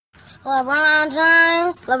LeBron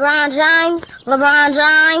James, LeBron James, LeBron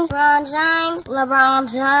James, LeBron James, LeBron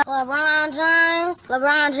James, LeBron James,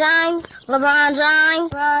 LeBron James, LeBron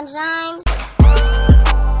James, LeBron James.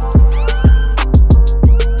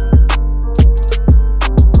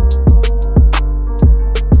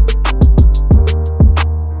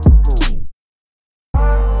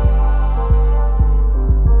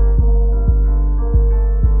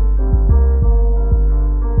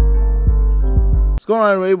 What's going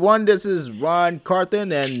on, everyone? This is Ron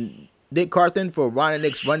Carthen and Nick Carthen for Ron and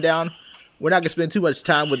Nick's Rundown. We're not going to spend too much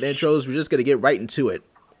time with intros. We're just going to get right into it.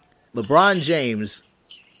 LeBron James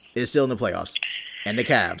is still in the playoffs. And the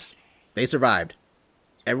Cavs. They survived.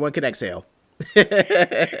 Everyone can exhale.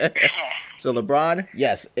 So LeBron,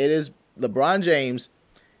 yes, it is LeBron James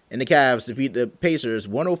and the Cavs defeat the Pacers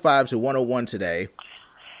 105-101 today.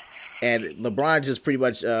 And LeBron just pretty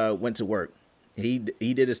much went to work. He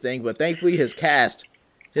did his thing, but thankfully his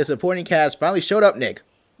supporting cast finally showed up, Nick.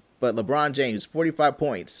 But LeBron James, 45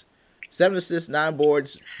 points, 7 assists, 9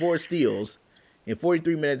 boards, 4 steals, in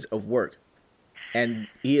 43 minutes of work. And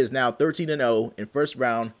he is now 13-0 in first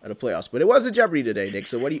round of the playoffs. But it was a Jeopardy today, Nick.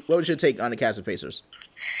 So what was your take on the Cavs and Pacers?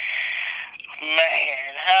 Man,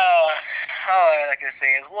 how I can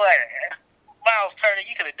say is what? Miles Turner,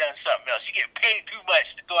 you could have done something else. You get paid too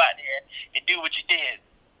much to go out there and do what you did.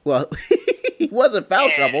 Well, he was in foul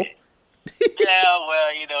trouble. Yeah, well,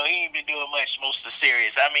 he ain't been doing much most of the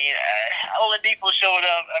series. I mean, Oladipo showed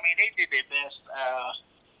up. I mean, they did their best.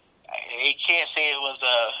 They can't say it was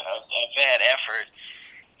a bad effort.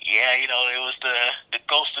 Yeah, it was the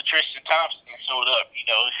ghost of Tristan Thompson that showed up,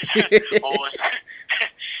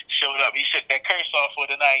 showed up. He shook that curse off for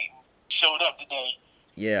the night, showed up today.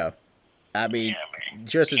 Yeah. I mean,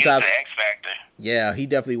 Tristan Thompson, the X factor. Yeah, he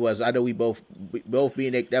definitely was. I know we both me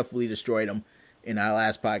and Nick definitely destroyed him in our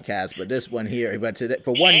last podcast, but this one here,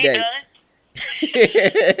 for one day. He gonna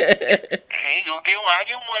I'll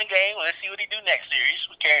give him one game. Let's see what he do next series.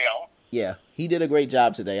 We'll carry on. Yeah, he did a great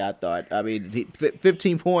job today, I thought. I mean,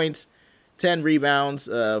 15 points, 10 rebounds,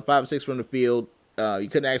 5 or 6 from the field. You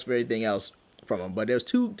couldn't ask for anything else from him. But there's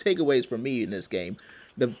 2 takeaways from me in this game.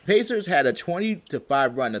 The Pacers had a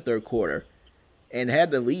 20-5 run in the third quarter and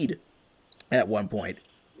had the lead at one point.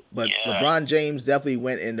 But LeBron James definitely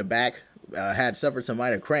went in the back, had suffered some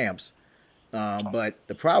minor cramps. But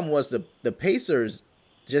the problem was the Pacers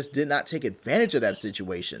just did not take advantage of that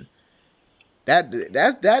situation.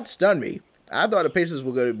 That stunned me. I thought the Pacers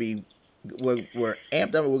were going to be were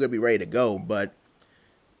amped up and were going to be ready to go. But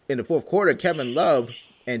in the fourth quarter, Kevin Love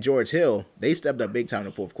and George Hill, they stepped up big time in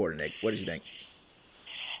the fourth quarter, Nick. What did you think?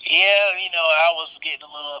 Yeah, I was getting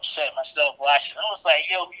a little upset myself watching. I was like,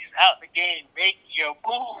 he's out the game. Make your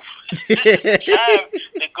move. This is time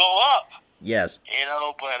to go up. Yes.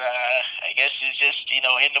 But I guess it's just, in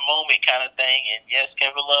the moment kind of thing. And yes,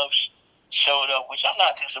 Kevin Love showed up, which I'm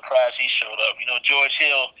not too surprised he showed up. George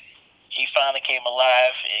Hill, he finally came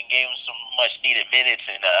alive and gave him some much needed minutes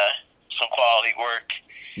and some quality work.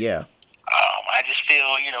 Yeah. I just feel,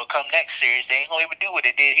 come next series, they ain't going to even do what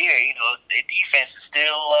they did here. Their defense is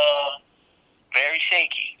still very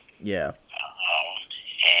shaky. Yeah.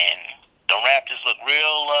 And the Raptors look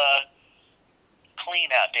real clean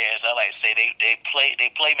out there, as I like to say. They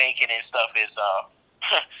playmaking and stuff is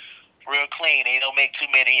real clean. They don't make too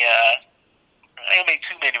many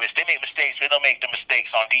mistakes. They make mistakes, but they don't make the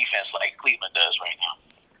mistakes on defense like Cleveland does right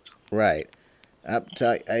now. Right.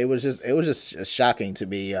 It was just shocking to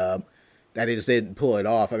me that they just didn't pull it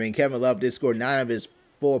off. I mean, Kevin Love did score 9 of his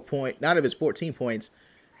 14 points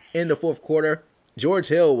in the fourth quarter. George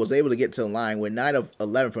Hill was able to get to the line with 9 of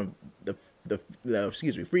 11 from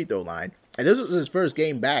the free throw line. And this was his first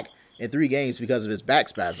game back in 3 games because of his back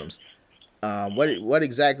spasms. What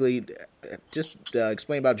exactly? Just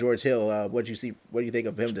explain about George Hill. What do you think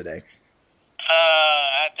of him today?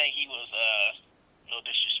 I think he was no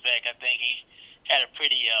disrespect. I think he had a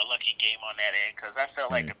pretty lucky game on that end because I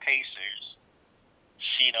felt like the Pacers,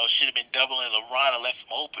 should have been doubling LeBron and left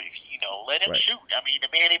him open. Let him shoot. I mean, the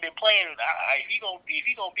man ain't been playing. If he gonna beat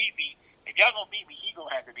me, if y'all gonna beat me, he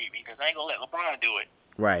gonna have to beat me because I ain't gonna let LeBron do it.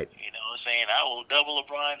 Right. You know what I'm saying? I will double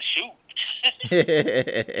LeBron and shoot. You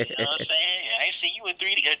know what I'm saying? I ain't seen you in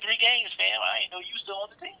 3 games, fam. I ain't know you still on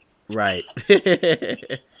the team. Right. Did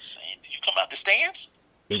you come out the stands?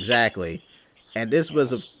 Exactly. And this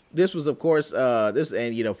was of course for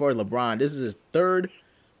LeBron, this is his third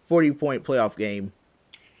 40-point playoff game.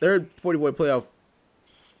 Third 40-point playoff.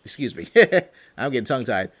 Excuse me. I'm getting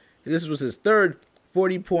tongue-tied. This was his third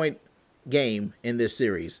 40-point game in this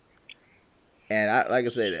series. And like I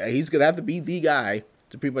said, he's going to have to be the guy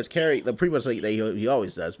to pretty much carry, like he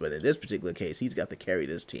always does, but in this particular case, he's got to carry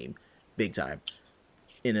this team big time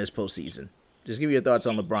in this postseason. Just give me your thoughts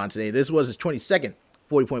on LeBron today. This was his 22nd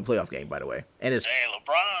 40-point playoff game, by the way, and it's Hey,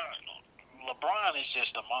 LeBron is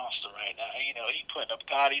just a monster right now. You know, he putting up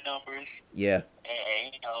gaudy numbers, yeah,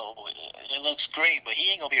 and you know, it looks great, but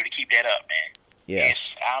he ain't gonna be able to keep that up, man. yeah.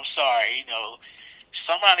 I'm sorry, you know,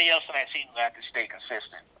 somebody else on that team will have to stay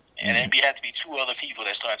consistent, and then have to be two other people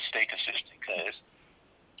that's going to stay consistent. Because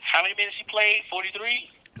how many minutes he played? 43.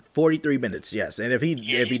 43 minutes, yes. And if he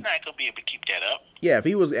He's not gonna be able to keep that up. yeah,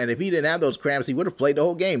 if he didn't have those cramps, he would have played the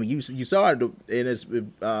whole game. You saw it in his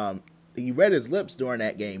he read his lips during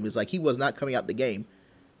that game. It's like he was not coming out the game.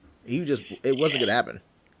 It wasn't gonna happen.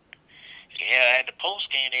 Yeah, at the post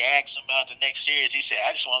game, they asked him about the next series. He said,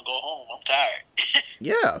 "I just want to go home. I'm tired."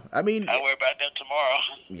 Yeah, I mean, I'll worry about them tomorrow.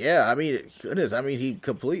 yeah, I mean, goodness, I mean, he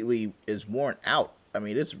completely is worn out. I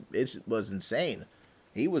mean, it was insane.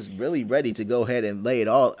 He was really ready to go ahead and lay it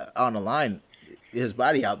all on the line, his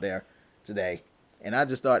body out there today. And I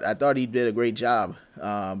thought he did a great job.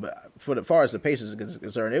 But for as far as the Pacers is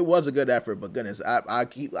concerned, it was a good effort. But goodness,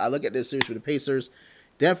 I look at this series for the Pacers.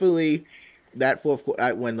 Definitely, that fourth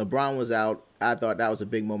quarter when LeBron was out, I thought that was a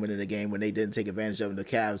big moment in the game when they didn't take advantage of it. The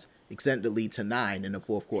Cavs extended the lead to 9 in the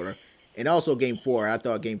fourth quarter, and also Game 4. I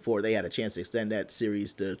thought Game 4 they had a chance to extend that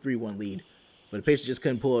series to 3-1 lead, but the Pacers just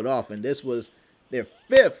couldn't pull it off. And this was the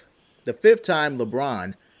fifth time LeBron,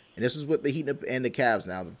 and this is with the Heat and the Cavs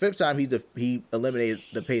now, the fifth time he eliminated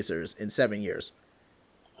the Pacers in 7 years.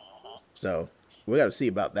 So we got to see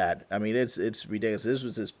about that. I mean, it's ridiculous. This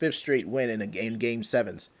was his 5th straight win in game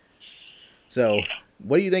 7s. So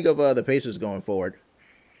what do you think of the Pacers going forward?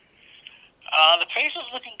 The Pacers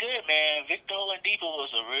looking good, man. Victor Oladipo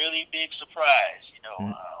was a really big surprise. You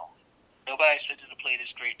know, nobody expected to play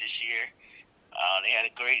this great this year. They had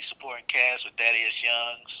a great supporting cast with Thaddeus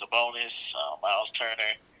Young, Sabonis, Miles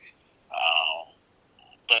Turner.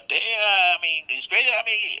 But I mean, it's great. I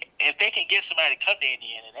mean, if they can get somebody to come there in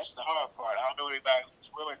the end, and that's the hard part. I don't know everybody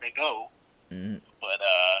who's willing to go. But,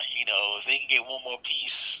 you know, if they can get one more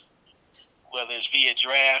piece, whether it's via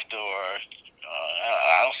draft or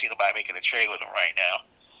I don't see nobody making a trade with him right now.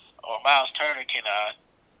 Or Miles Turner can,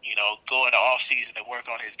 you know, go in the offseason and work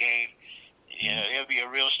on his game. Yeah, it'll be a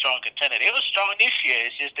real strong contender. They were strong this year.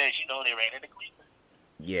 It's just that, you know, they ran into Cleveland.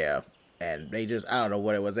 Yeah, and they just, I don't know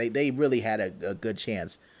what it was. They really had a good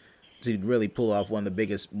chance to really pull off one of the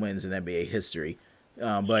biggest wins in NBA history.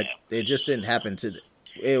 But it just didn't happen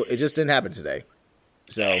it just didn't happen today.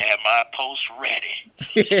 So I had my post ready.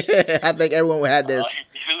 I think everyone had their.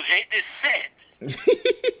 You hate this set.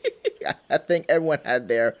 I think everyone had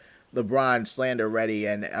their LeBron slander ready,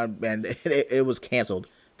 and it was canceled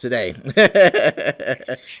today.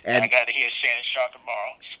 And I got to hear Shannon Sharp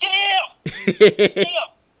tomorrow. Still.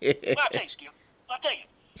 I'll take Skip. I'll take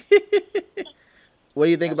it. What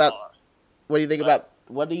do you think about? What do you think about?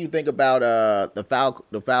 What do you think about the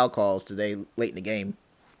foul calls today late in the game?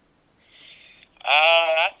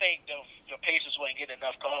 I think the Pacers wouldn't get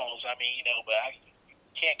enough calls. I mean, you know, but I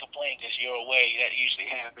can't complain because you're away. That usually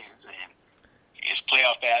happens, and it's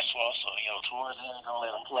playoff basketball. So you know, towards the end, they're gonna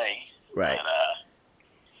let them play. Right. And,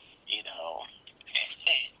 you know,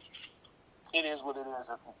 it is what it is.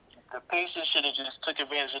 The Pacers should have just took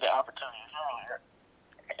advantage of the opportunities earlier.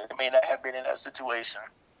 It may not have been in that situation.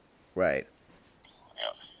 Right.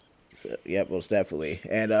 Yeah. So, yep, most definitely.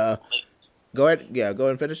 And go ahead. Yeah, go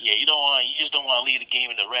ahead and finish. Yeah, you just don't want to leave the game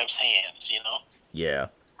in the refs' hands. You know. Yeah.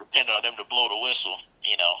 Depend on them to blow the whistle.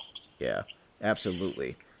 You know. Yeah,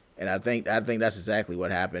 absolutely. And I think that's exactly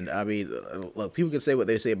what happened. I mean, look, people can say what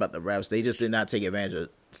they say about the refs. They just did not take advantage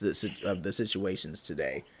of the situations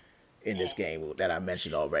today in this game that I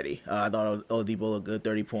mentioned already. I thought Oladipo looked good,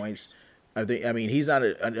 30 points. I mean, he's not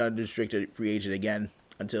an unrestricted free agent again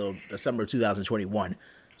until the summer of 2021.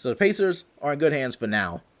 So the Pacers are in good hands for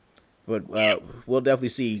now. But we'll definitely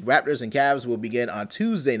see. Raptors and Cavs will begin on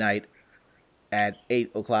Tuesday night at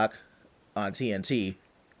 8 o'clock on TNT.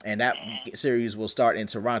 And that series will start in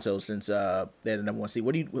Toronto since they're the number 1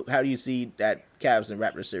 seed. How do you see that Cavs and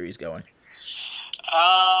Raptors series going?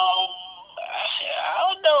 I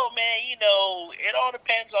don't know, man. You know, it all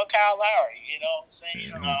depends on Kyle Lowry. You know what I'm saying?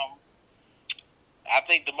 Mm-hmm. I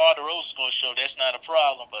think DeMar DeRozan's going to show that's not a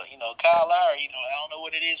problem. But, you know, Kyle Lowry, you know, I don't know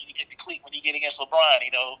what it is when you get to Cleveland, when you get against LeBron, you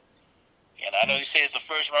know. And I know he says the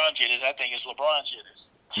first round jitters. I think it's LeBron jitters.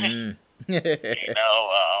 You know,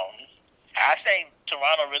 I think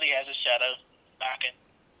Toronto really has a shot of knocking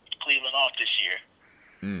Cleveland off this year.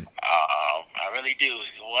 I really do.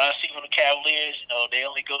 What I see from the Cavaliers, you know, they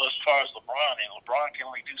only go as far as LeBron, and LeBron can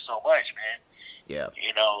only do so much, man. Yeah.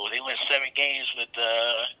 You know, they went 7 games with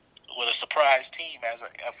a surprise team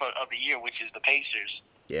of the year, which is the Pacers.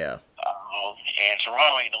 Yeah. And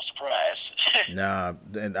Toronto ain't no surprise. Nah,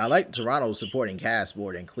 and I like Toronto's supporting cast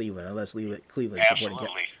more than Cleveland, Cleveland's Absolutely.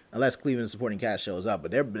 unless Cleveland's supporting cast shows up.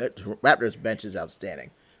 But their Raptors bench is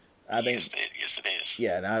outstanding. I think, Yes, it is.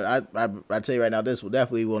 yeah, and I tell you right now, this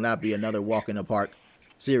will not be another walk in the park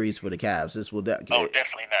series for the Cavs. This will Definitely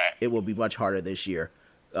not. it will be much harder this year.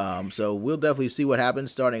 So we'll definitely see what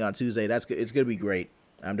happens starting on Tuesday. It's going to be great.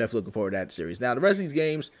 I'm definitely looking forward to that series. Now the rest of these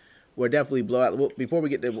games were definitely blowout. Well, before we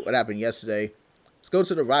get to what happened yesterday, let's go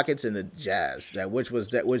to the Rockets and the Jazz. Which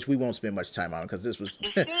we won't spend much time on because this was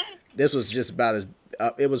this was just about as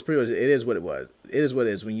it was pretty much. It is what it was. It is what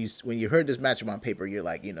it is. When you heard this matchup on paper, you're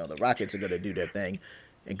like, the Rockets are going to do their thing,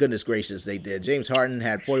 and goodness gracious, they did. James Harden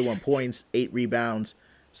had 41 points, 8 rebounds,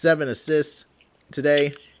 7 assists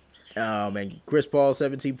today, and Chris Paul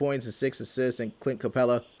 17 points and 6 assists, and Clint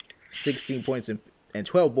Capella 16 points and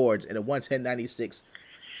 12 boards in a 110-96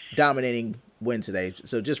 dominating win today.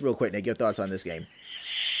 So just real quick, Nick, your thoughts on this game?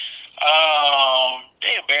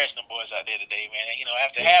 They embarrassed them boys out there today, man.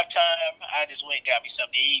 After halftime, I just went and got me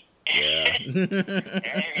something to eat. Yeah.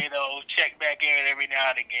 And, check back in every now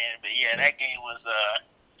and again. But yeah, that game was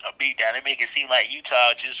a beatdown. They make it seem like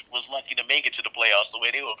Utah just was lucky to make it to the playoffs the way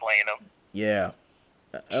they were playing them. Yeah.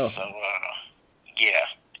 Oh. So yeah.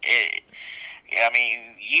 I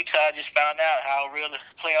mean, Utah just found out how real the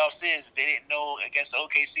playoffs is. They didn't know against the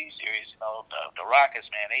OKC series. The Rockets,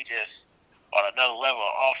 man, they just on another level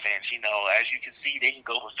of offense. As you can see, they can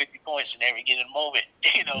go for 50 points in every given moment.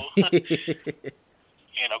 In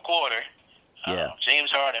a quarter. Yeah.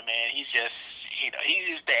 James Harden, man, he's just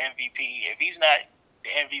he's the MVP. If he's not the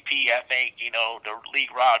MVP, I think the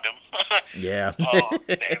league robbed him. Yeah.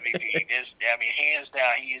 The MVP. Hands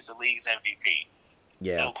down, he is the league's MVP.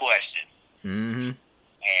 Yeah. No question. Mm-hmm.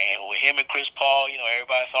 And with him and Chris Paul,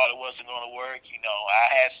 everybody thought it wasn't going to work.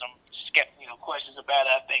 I had some questions about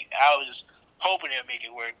it. I think I was hoping they'd make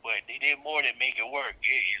it work, but they did more than make it work.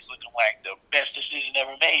 It's looking like the best decision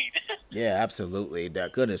ever made. Yeah, absolutely.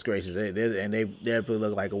 Goodness gracious, they definitely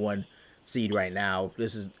look like a 1 seed right now.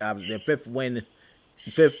 This is their fifth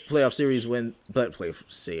playoff series win,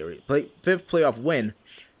 fifth playoff win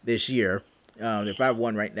this year. They're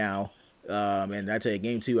 5-1 right now. And I tell you,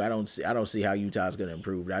 game 2, I don't see how Utah's going to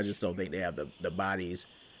improve. I just don't think they have the bodies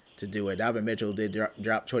to do it. Donovan Mitchell did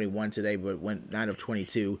drop 21 today, but went 9 of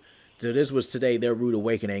 22. So this was today their rude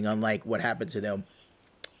awakening, unlike what happened to them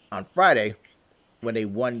on Friday when they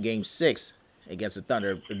won Game 6 against the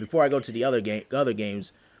Thunder. Before I go to the other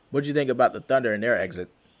games, what do you think about the Thunder and their exit?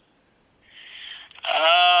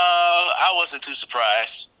 I wasn't too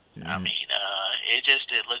surprised. Mm-hmm. I mean, it just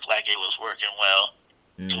did look like it was working well.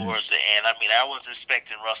 Mm-hmm. Towards the end. I mean, I was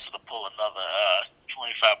expecting Russell to pull another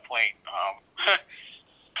 25-point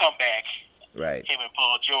comeback. Right. Him and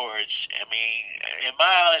Paul George. I mean, in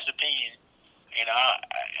my honest opinion,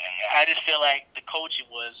 I just feel like the coaching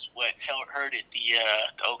was what hurted the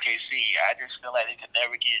OKC. I just feel like they could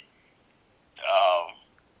never get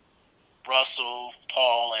Russell,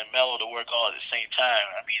 Paul, and Melo to work all at the same time.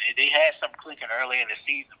 I mean, they had some clicking early in the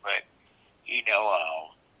season, but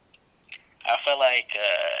I felt like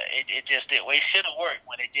it just didn't. Well, it should have worked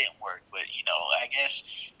when it didn't work. But, I guess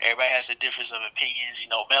everybody has a difference of opinions.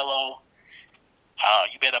 Melo,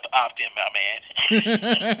 you better opt in, my man.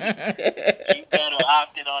 You better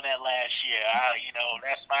opt in on that last year.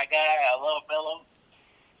 That's my guy. I love Melo.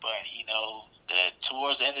 But,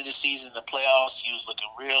 towards the end of the season, the playoffs, he was looking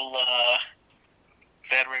real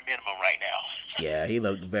veteran minimum right now. Yeah, he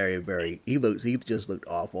looked he just looked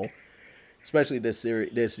awful. Especially this year,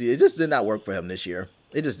 it just did not work for him this year.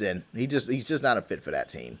 It just didn't. He's just not a fit for that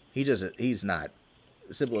team. He's not.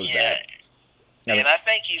 Simple as that. I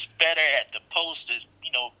think he's better at the post,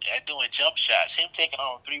 at doing jump shots. Him taking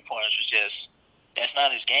on 3-pointers was that's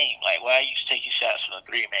not his game. Like, why are you taking shots from the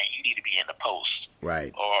 3, man? You need to be in the post,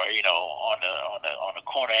 right? Or on the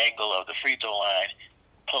corner angle of the free throw line,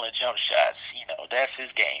 pulling jump shots. That's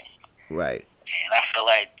his game, right? And I feel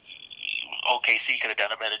like OKC could have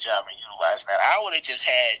done a better job in utilizing that. I would have just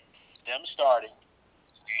had them starting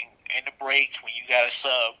in the break when you got a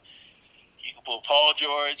sub. You can put Paul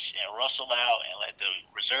George and Russell out and let the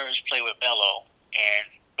reserves play with Melo, and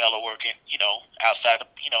Melo working, outside,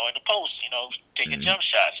 in the post, taking jump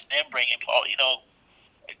shots, and then bring in Paul.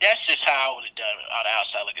 That's just how I would have done it on the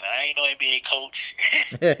outside looking. I ain't no NBA coach.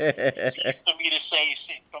 It's easy for me to say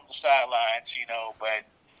from the sidelines, but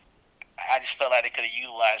I just felt like they could have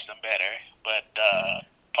utilized them better. But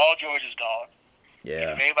Paul George is gone.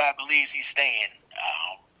 Yeah. If anybody believes he's staying,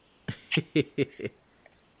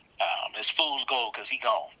 it's fool's gold because he's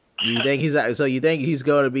gone. You think he's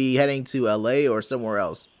going to be heading to LA or somewhere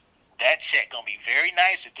else? that check gonna be very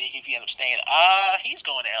nice if he ends up staying. He's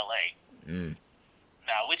going to LA.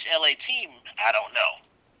 Now, which LA team? I don't know.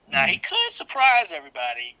 Now he could surprise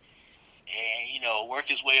everybody, and work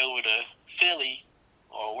his way over to Philly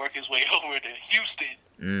or work his way over to Houston.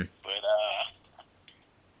 But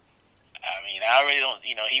I mean, I already don't.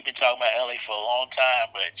 He's been talking about LA for a long time,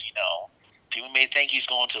 but people may think he's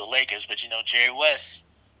going to the Lakers, but Jerry West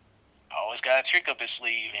always got a trick up his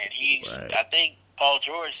sleeve, and Right. I think Paul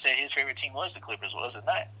George said his favorite team was the Clippers, was it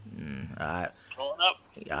not? Growing up,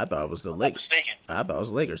 I thought it was the I'm Lakers. mistaken. I thought it was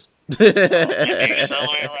the Lakers. Maybe it's all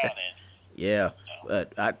the way around then. Yeah,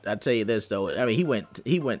 but I tell you this though. I mean,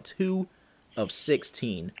 he went 2 of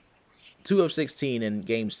 16, 2 of 16 in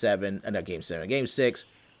Game 7, not Game 7, Game 6,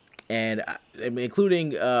 and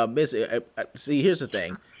including see, here's the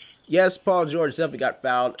thing. Yes, Paul George definitely got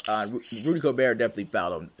fouled. Rudy Gobert definitely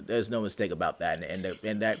fouled him. There's no mistake about that,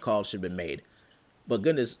 and that call should have been made. But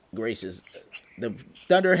goodness gracious, the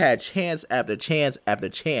Thunder had chance after chance after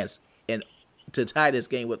chance, and to tie this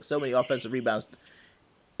game with so many offensive rebounds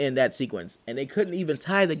in that sequence, and they couldn't even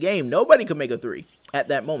tie the game. Nobody could make a 3 at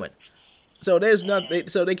that moment. So there's nothing.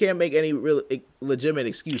 So they can't make any real legitimate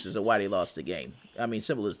excuses of why they lost the game. I mean,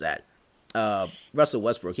 simple as that. Russell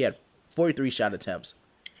Westbrook, he had 43 shot attempts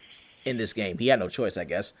in this game. He had no choice, I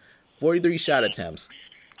guess. 43 shot attempts,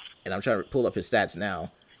 and I'm trying to pull up his stats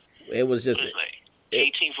now. It was just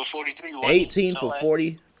 18 for 43. 18 for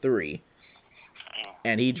 43,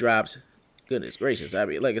 and he dropped. Goodness gracious! I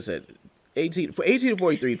mean, like I said, 18 to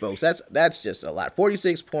 43, folks. That's just a lot.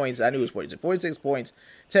 46 points. I knew it was 46. 46 points,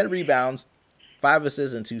 10 rebounds, 5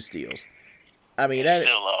 assists, and 2 steals. I mean, that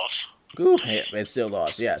still lost. It still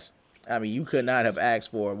lost. Yes. I mean, you could not have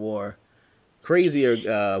asked for a more crazier,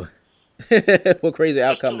 more crazy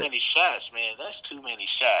outcome. That's too many shots, man. That's too many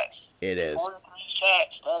shots. It is. 43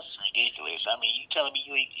 shots. That's ridiculous. I mean, you telling me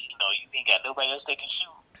you ain't got nobody else that can shoot?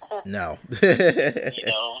 No.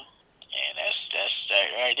 And that's that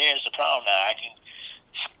right there is the problem. Now I can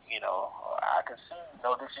see,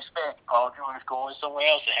 no disrespect, Paul George going somewhere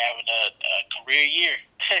else and having a career year.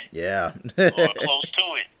 Yeah. Or close to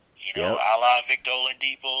it. Yep. A la Victor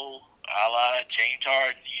Oladipo, a la James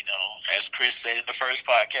Harden, as Chris said in the first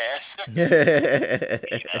podcast.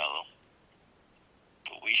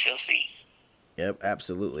 But we shall see. Yep,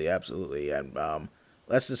 absolutely. And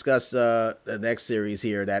let's discuss the next series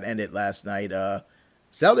here that ended last night.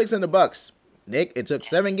 Celtics and the Bucks. Nick, it took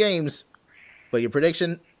 7 games, but your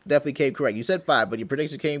prediction definitely came correct. You said 5, but your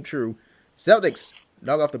prediction came true. Celtics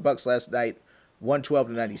knocked off the Bucks last night,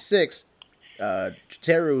 112-96.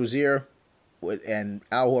 Terry Rozier and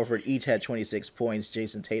Al Horford each had 26 points.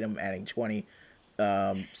 Jason Tatum adding 20.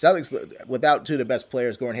 Celtics, without 2 of the best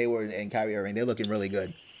players, Gordon Hayward and Kyrie Irving, they're looking really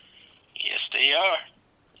good. Yes, they are.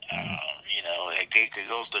 It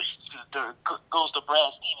goes to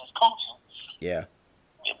Brad Stevens coaching. Yeah.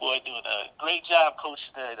 Your boy doing a great job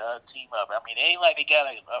coaching that team up. I mean, it ain't like they got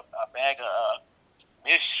a bag of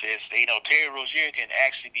misfits. Terry Rozier can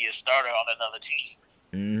actually be a starter on another team.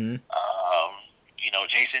 Mm-hmm.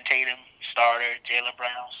 Jason Tatum, starter. Jaylen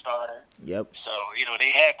Brown, starter. Yep. So,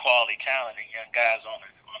 they have quality talent and young guys on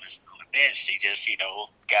the bench. They just,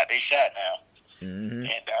 got their shot now. Mm-hmm.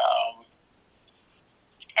 And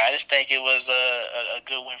I just think it was a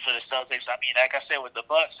good win for the Celtics. I mean, like I said, with the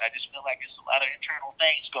Bucks, I just feel like it's a lot of internal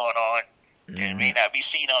things going on that may not be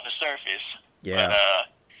seen on the surface. Yeah. But,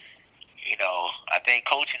 I think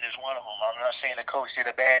coaching is one of them. I'm not saying the coach did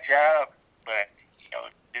a bad job, but,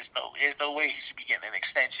 there's no way he should be getting an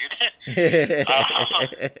extension. They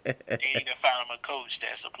need to find him a coach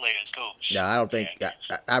that's a player's coach. No, I don't think.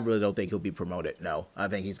 I really don't think he'll be promoted. No, I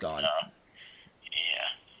think he's gone.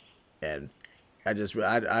 Yeah. And I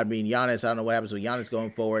mean, Giannis. I don't know what happens with Giannis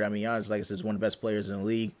going forward. I mean, Giannis, like I said, is one of the best players in the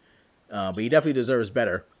league, but he definitely deserves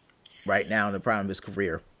better right now in the prime of his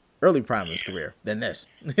career, early prime of his career, than this.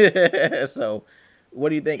 So, what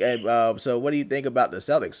do you think? So, what do you think about the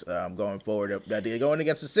Celtics going forward? They're going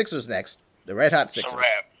against the Sixers next, the red hot Sixers. It's a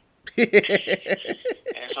wrap.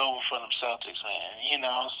 It's over for them Celtics,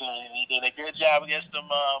 man. So they did a good job against them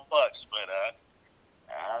Bucks, but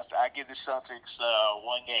I give the Celtics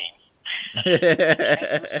 1 game.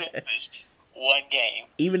 One game.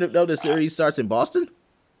 Even though the series starts in Boston?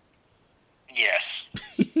 Yes.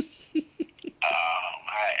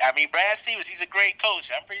 I mean, Brad Stevens, he's a great coach.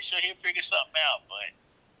 I'm pretty sure he'll figure something out. But,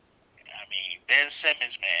 I mean, Ben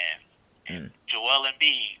Simmons, man, and Joel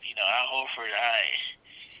Embiid, Al Horford,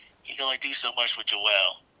 he can only do so much with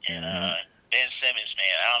Joel. And Ben Simmons,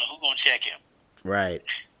 man, I don't know who's going to check him. Right.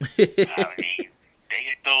 I mean, they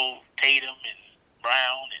can throw Tatum and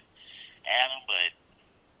Brown and Adam, but,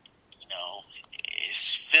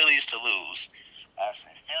 it's Phillies to lose. I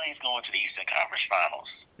said Phillies going to the Eastern Conference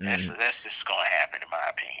Finals. That's just going to happen in my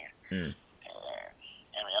opinion.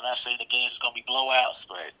 I mean, I'm not saying the games is going to be blowouts,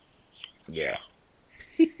 but yeah.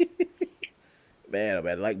 Man, oh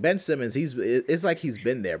man, like Ben Simmons, it's like he's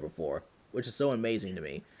been there before, which is so amazing to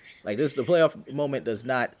me. Like the playoff moment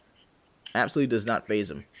absolutely does not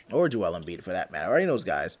phase him, or Joel Embiid for that matter, or any of those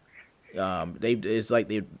guys. It's like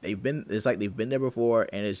they've been there before,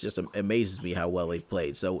 and it's just amazes me how well they've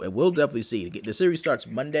played. So we'll definitely see. The series starts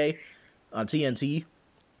Monday on TNT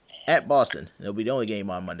at Boston. It'll be the only game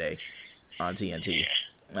on Monday on TNT.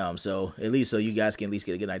 So at least you guys can at least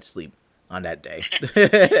get a good night's sleep on that day.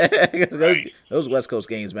 those West Coast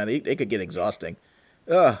games, man, they could get exhausting.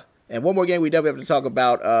 And one more game we definitely have to talk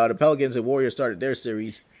about. The Pelicans and Warriors started their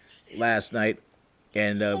series last night,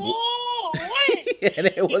 and and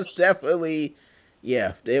it was definitely,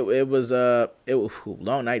 it was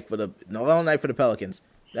long night for the Pelicans.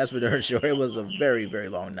 That's for darn sure. It was a very, very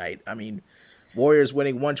long night. I mean, Warriors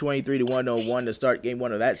winning 123-101 to start game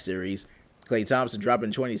one of that series. Klay Thompson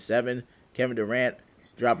dropping 27. Kevin Durant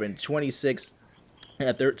dropping 26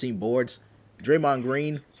 and 13 boards. Draymond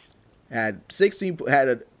Green had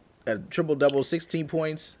a triple double, 16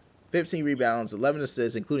 points, 15 rebounds, 11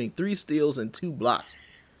 assists, including 3 steals and 2 blocks.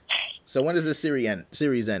 So when does this series end,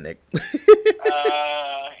 Nick? In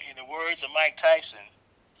the words of Mike Tyson,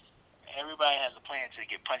 everybody has a plan to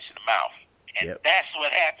get punched in the mouth. And that's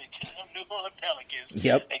what happened to the New Orleans Pelicans.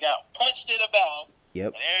 Yep. They got punched in the mouth.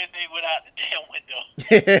 Yep. And everything went out the damn window.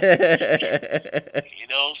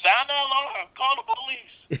 Sound the alarm. Call the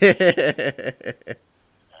police.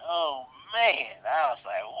 Oh, man. I was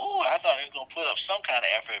like, ooh, I thought they were going to put up some kind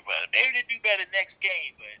of effort, but maybe they do better next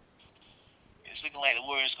game. But it's looking like the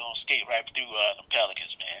Warriors going to skate right through the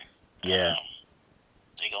Pelicans, man. Yeah.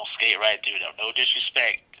 They're going to skate right through them. No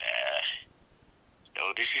disrespect.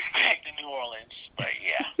 No disrespect to New Orleans, but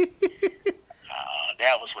yeah.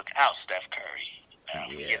 That was without Steph Curry.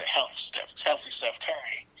 We get a healthy Steph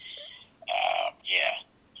Curry.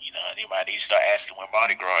 Anybody need to start asking when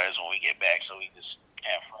Mardi Gras is when we get back, so we just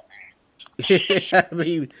have fun.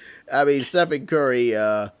 I mean, Stephen Curry,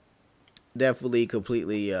 definitely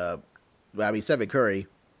completely. Stephen Curry,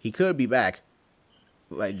 he could be back,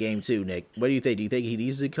 like game 2. Nick, what do you think? Do you think he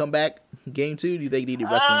needs to come back game 2? Do you think he needs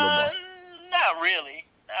to rest a little more? Not really.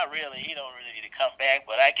 He don't really need to come back,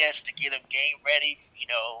 but I guess to get him game ready,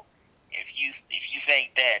 if you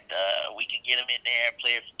think that we can get him in there,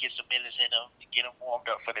 get some minutes in him, get him warmed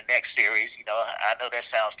up for the next series, I know that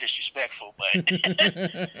sounds disrespectful, but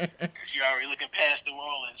because you're already looking past New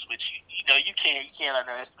Orleans, which you can't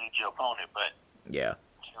underestimate your opponent, but yeah,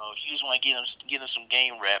 if you just want to get him some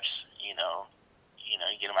game reps, you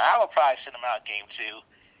get him. I would probably send him out game 2,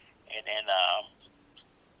 and then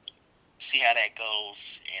see how that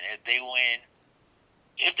goes, and if they win.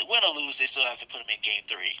 If they win or lose, they still have to put him in game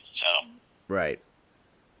 3. So, right.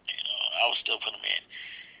 I would still put him in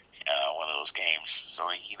one of those games. So,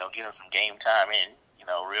 get him some game time in,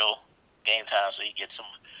 real game time, so you get some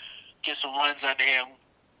runs under him.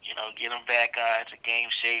 Get him back into game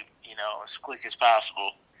shape. As quick as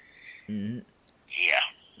possible. Mm-hmm. Yeah.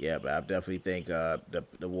 Yeah, but I definitely think the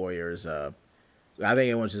Warriors. I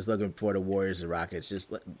think everyone's just looking for the Warriors and Rockets.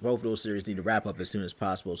 Just both of those series need to wrap up as soon as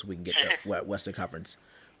possible so we can get the Western Conference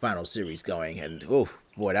Final Series going. And, oh,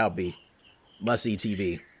 boy, that'll be must-see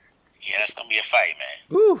TV. Yeah, that's going to be a fight,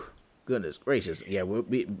 man. Ooh, goodness gracious. Yeah,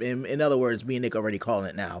 in other words, me and Nick already calling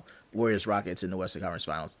it now. Warriors, Rockets in the Western Conference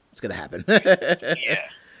Finals. It's going to happen. Yeah.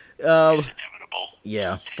 It's inevitable.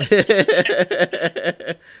 Yeah.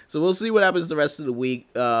 So we'll see what happens the rest of the week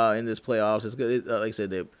in this playoffs. It's good. Like I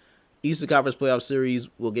said, the Eastern Conference Playoff Series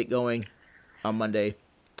will get going on Monday,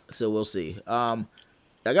 so we'll see. I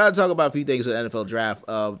got to talk about a few things with the NFL Draft.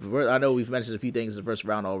 I know we've mentioned a few things in the first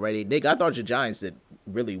round already. Nick, I thought your Giants did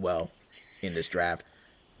really well in this draft.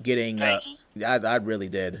 I really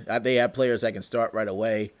did. They had players that can start right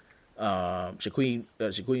away. Saquon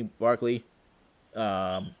Barkley,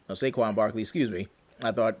 excuse me.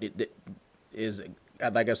 I thought it is,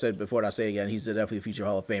 like I said before, and I'll say it again, he's definitely a future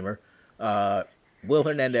Hall of Famer. Will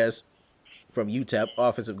Hernandez from UTEP,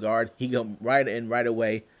 offensive guard. He come right in right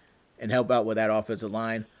away and help out with that offensive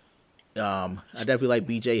line. I definitely like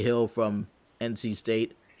B.J. Hill from NC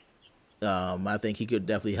State. I think he could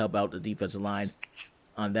definitely help out the defensive line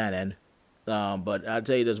on that end. But I'll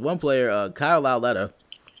tell you, there's one player, Kyle Lauletta,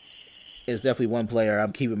 is definitely one player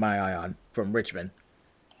I'm keeping my eye on from Richmond.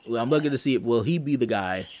 Well, I'm looking to see will he be the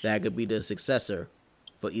guy that could be the successor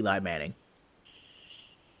for Eli Manning.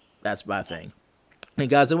 That's my thing. And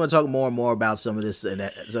guys, I want to talk more and more about some of this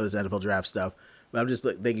NFL draft stuff. But I'm just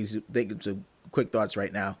thinking to quick thoughts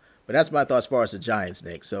right now. But that's my thoughts as far as the Giants,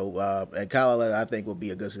 Nick. So, and Kyle Allen, I think, will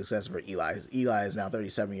be a good successor for Eli. Eli is now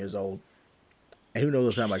 37 years old, and who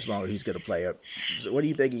knows how much longer he's going to play. So what do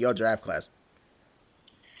you think of your draft class?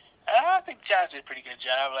 I think Giants did a pretty good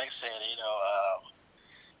job. Like I said,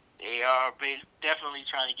 they are definitely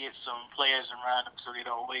trying to get some players around them so they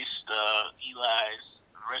don't waste the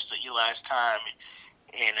rest of Eli's time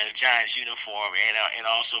in a Giants uniform, and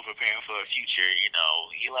also preparing for a future.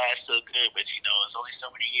 Eli's still good, but it's only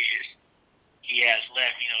so many years he has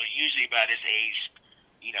left. Usually by this age,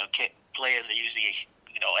 players are usually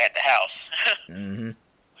at the house. Mm-hmm.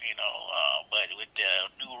 But with the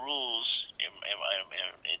new rules,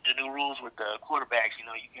 the new rules with the quarterbacks, you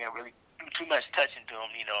can't really do too much touching to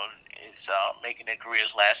them. It's making their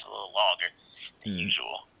careers last a little longer than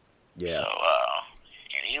usual. Yeah. So,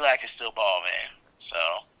 and Eli can still ball, man. So,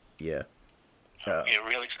 yeah. I'm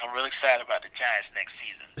really excited about the Giants next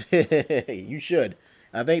season. You should.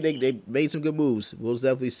 I think they made some good moves. We'll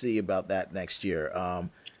definitely see about that next year.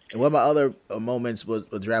 And one of my other moments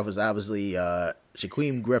with draft was obviously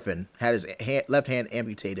Shaquem Griffin had his left hand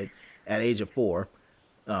amputated at age of 4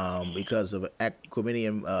 because of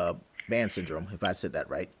acromion band syndrome, if I said that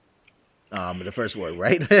right. The first word,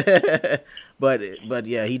 right? but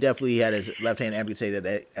yeah, he definitely had his left hand amputated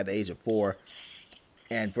at the age of 4.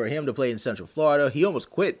 And for him to play in Central Florida, he almost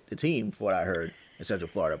quit the team, from what I heard, in Central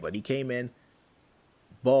Florida. But he came in,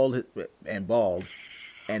 balled,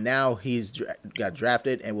 and now he's got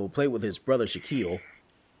drafted and will play with his brother Shaquille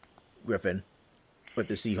Griffin with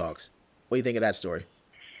the Seahawks. What do you think of that story?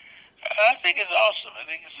 I think it's awesome. I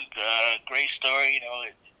think it's a great story.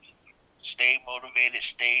 Stayed motivated,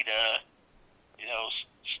 stayed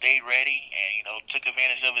ready, and took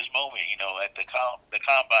advantage of his moment. At the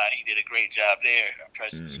combine, he did a great job there,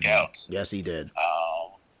 impressing the scouts. Yes, he did.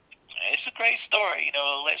 It's a great story.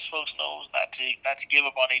 It lets folks know not to give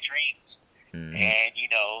up on their dreams. Mm-hmm. And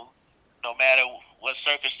no matter what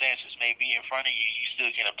circumstances may be in front of you, you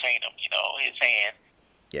still can obtain them. His hand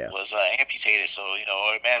was amputated, so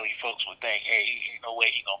automatically folks would think, hey, ain't no way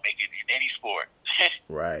he's gonna make it in any sport,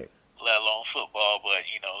 right? Let alone football. But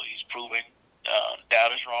he's proven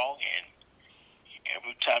doubt is wrong, and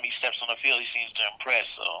every time he steps on the field, he seems to impress.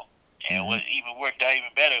 So, and what even worked out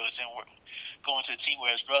even better was him going to a team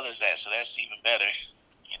where his brother's at. So that's even better.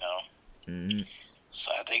 Mm-hmm.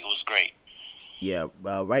 So I think it was great. Yeah,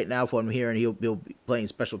 right now, from hearing, he'll be playing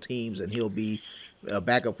special teams, and he'll be a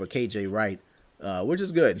backup for KJ Wright, which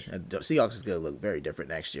is good. And the Seahawks is going to look very different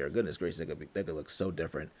next year. Goodness gracious, they could look so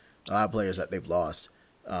different. A lot of players that they've lost.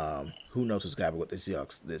 Who knows what's going to happen with the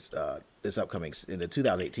Seahawks this upcoming in the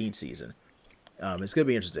 2018 season. It's going to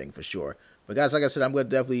be interesting for sure. But guys, like I said, I'm going to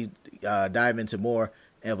definitely dive into more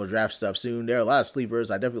NFL draft stuff soon. There are a lot of sleepers.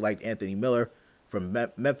 I definitely liked Anthony Miller from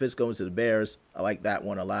Memphis going to the Bears. I like that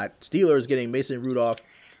one a lot. Steelers getting Mason Rudolph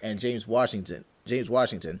and James Washington,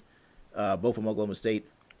 both from Oklahoma State.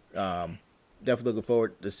 Definitely looking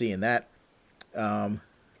forward to seeing that.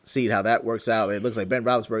 See how that works out. It looks like Ben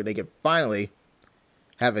Roethlisberger, they can finally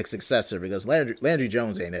have a successor because Landry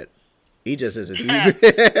Jones ain't it. He just isn't.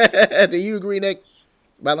 Do you agree, Nick,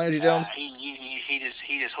 about Landry Jones?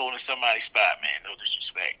 He just holding somebody's spot, man. No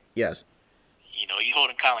disrespect. Yes. You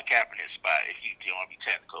holding Colin Kaepernick's spot if you want to be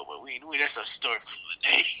technical, but we that's a story for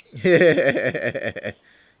another day.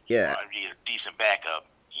 Yeah. Be a decent backup,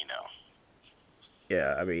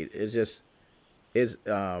 Yeah, I mean, it's just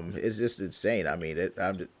insane. I mean, it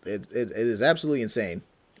is absolutely insane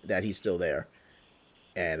that he's still there.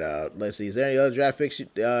 And let's see, is there any other draft picks,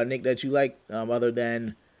 Nick, that you like other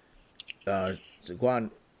than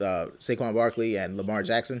Saquon Barkley and Lamar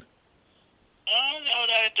Jackson? No,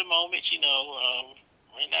 not at the moment.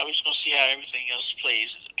 Right now we're just gonna see how everything else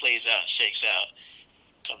plays out and shakes out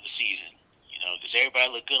come the season. Because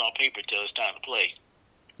everybody look good on paper till it's time to play.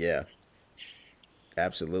 Yeah,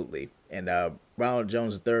 absolutely. And Ronald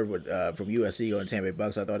Jones III from USC going to Tampa Bay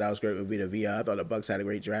Bucks. I thought that was great with Vita Vea. I thought the Bucks had a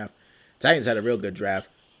great draft. Titans had a real good draft,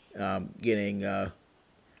 getting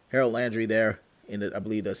Harold Landry there in I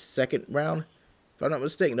believe the second round, if I'm not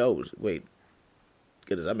mistaken. No, wait,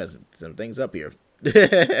 goodness, I messed some things up here.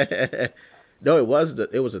 No, it was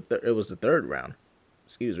the third round.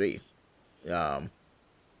 Excuse me. And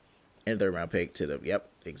third round pick to the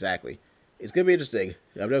exactly. It's gonna be interesting.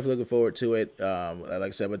 I'm definitely looking forward to it. Like I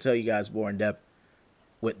said, I'm gonna tell you guys more in depth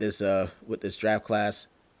with this draft class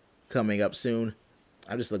coming up soon.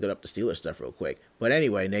 I'm just looking up the Steelers stuff real quick. But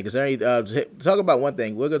anyway, Nick, is there any talk about one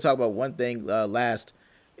thing? We're gonna talk about one thing last.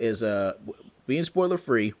 Is being spoiler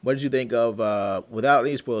free. What did you think of without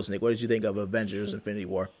any spoilers, Nick? What did you think of Avengers: Infinity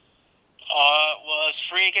War? Was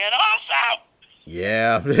freaking awesome.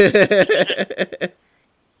 Yeah. Oh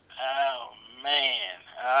man,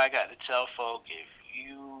 I got to tell folk, if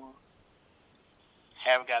you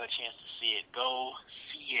haven't got a chance to see it, go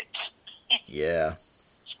see it. Yeah.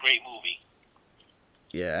 It's a great movie.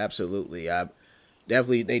 Yeah, absolutely. They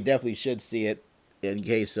definitely should see it. In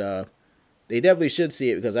case they definitely should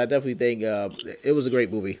see it, because I definitely think it was a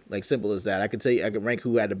great movie. Like, simple as that. I could tell you, I could rank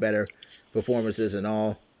who had the better performances and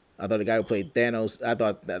all. I thought the guy who played Thanos, I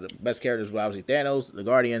thought that the best characters were obviously Thanos, the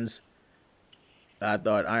Guardians. I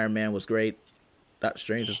thought Iron Man was great. Doctor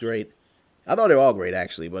Strange was great. I thought they were all great,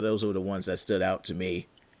 actually, but those were the ones that stood out to me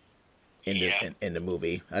in the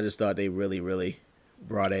movie. I just thought they really, really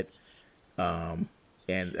brought it. And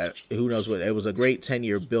who knows what, it was a great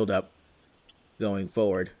 10-year build-up going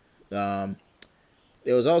forward. There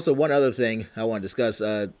was also one other thing I want to discuss.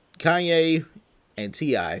 Kanye and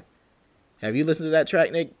T.I. Have you listened to that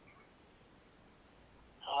track, Nick?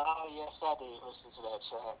 Oh, yes, I did listen to that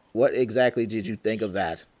track. What exactly did you think of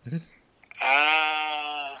that? The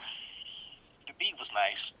beat was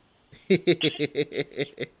nice.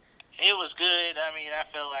 It was good. I mean, I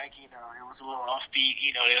felt like, it was a little offbeat.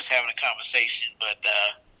 They was having a conversation, but,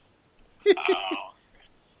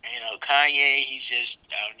 Kanye, he's just,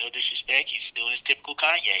 no disrespect, he's doing his typical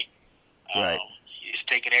Kanye. Right. He's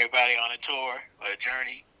taking everybody on a tour, or a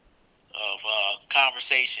journey of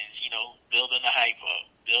conversations, building the hype up,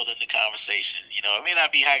 building the conversation. It may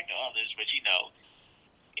not be hype to others, but,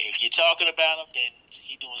 if you're talking about him, then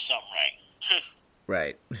he's doing something right.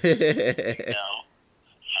 Right.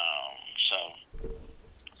 So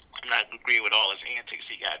I'm not agree with all his antics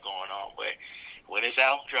he got going on, but when his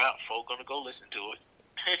album drops, folk gonna go listen to it.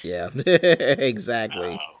 Yeah,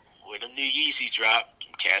 exactly. When the new Yeezy drop,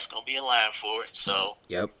 cats gonna be in line for it. So.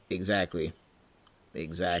 Yep, exactly.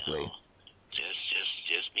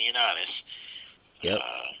 Just being honest. Yep.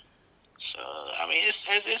 So I mean,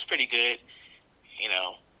 it's pretty good.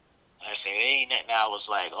 Like I say, it ain't nothing I was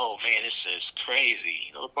like, oh man, this is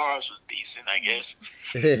crazy. The bars was decent, I guess.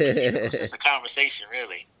 It's just a conversation,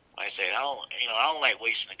 really. Like I said, I don't like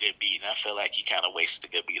wasting a good beat, and I feel like you kind of wasted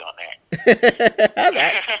a good beat on that.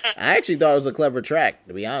 I actually thought it was a clever track,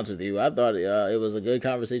 to be honest with you. I thought it was a good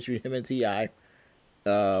conversation with him and T.I.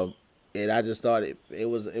 And I just thought it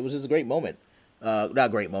was just a great moment. Not a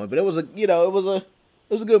great moment, but it was a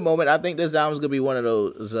good moment. I think this album's gonna be one of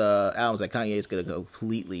those albums that Kanye's gonna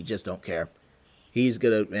completely just don't care. He's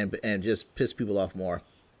gonna and just piss people off more.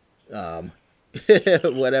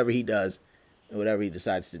 Whatever he does, whatever he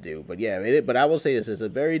decides to do. But yeah, but I will say this: it's a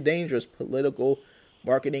very dangerous political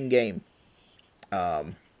marketing game.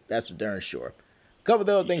 That's for darn sure. A couple of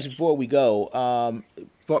other things before we go.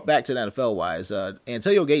 Back to the NFL wise,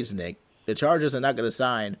 Antonio Gates, Nick, the Chargers are not gonna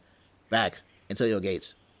sign back Antonio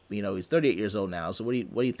Gates. He's 38 years old now. So what do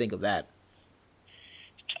you think of that?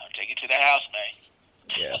 Take it to the house, man.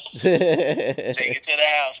 Yeah. Take it to the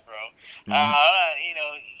house, bro.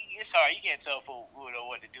 It's hard. You can't tell who know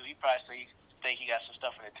what to do. He probably still think he got some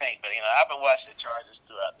stuff in the tank. But I've been watching the Chargers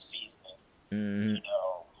throughout the season. And,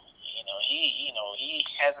 he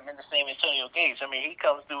hasn't been the same Antonio Gates. I mean, he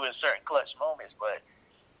comes through in certain clutch moments, but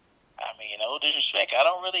I mean, no disrespect, I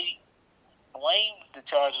don't really blame the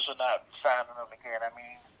Chargers for not signing him again. I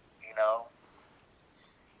mean,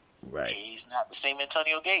 right. He's not the same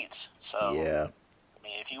Antonio Gates. So, yeah. I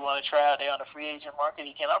mean, if you want to try out there on the free agent market,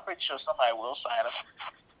 he can. I'm pretty sure somebody will sign him.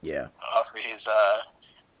 Yeah. Offer his,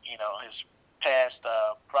 his past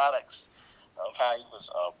products of how he was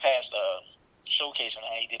past showcasing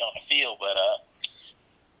how he did on the field. But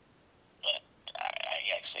like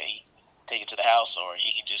I say, he can take it to the house, or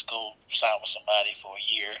he can just go sign with somebody for a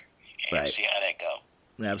year and see how that goes.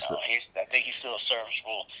 Absolutely. I think he's still a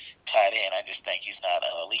serviceable tight end. I just think he's not an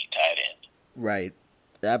elite tight end. Right.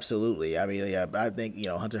 Absolutely. I mean, I think,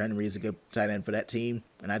 Hunter Henry is a good tight end for that team,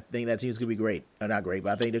 and I think that team's going to be great. Not great,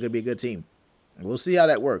 but I think they're going to be a good team. We'll see how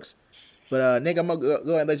that works. But, Nick, I'm going to go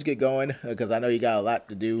ahead and let you get going, because I know you got a lot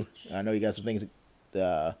to do. I know you got some things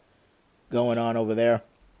going on over there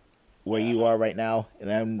where you are right now,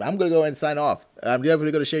 and I'm going to go ahead and sign off. I'm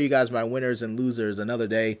definitely going to show you guys my winners and losers another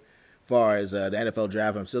day. Far as the NFL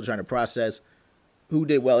draft, I'm still trying to process who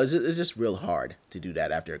did well. It's just real hard to do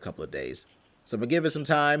that after a couple of days. So I'm gonna give it some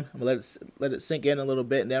time. I'm gonna let it sink in a little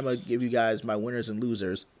bit, and then I'm gonna give you guys my winners and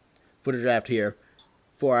losers for the draft here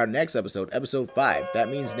for our next episode, episode 5. That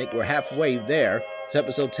means, Nick, we're halfway there to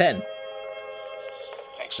episode 10.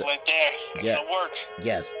 Excellent there. Excellent work.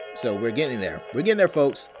 Yes. So we're getting there. We're getting there,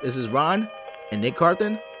 folks. This is Ron and Nick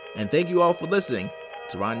Carthen, and thank you all for listening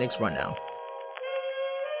to Ron Nick's Rundown.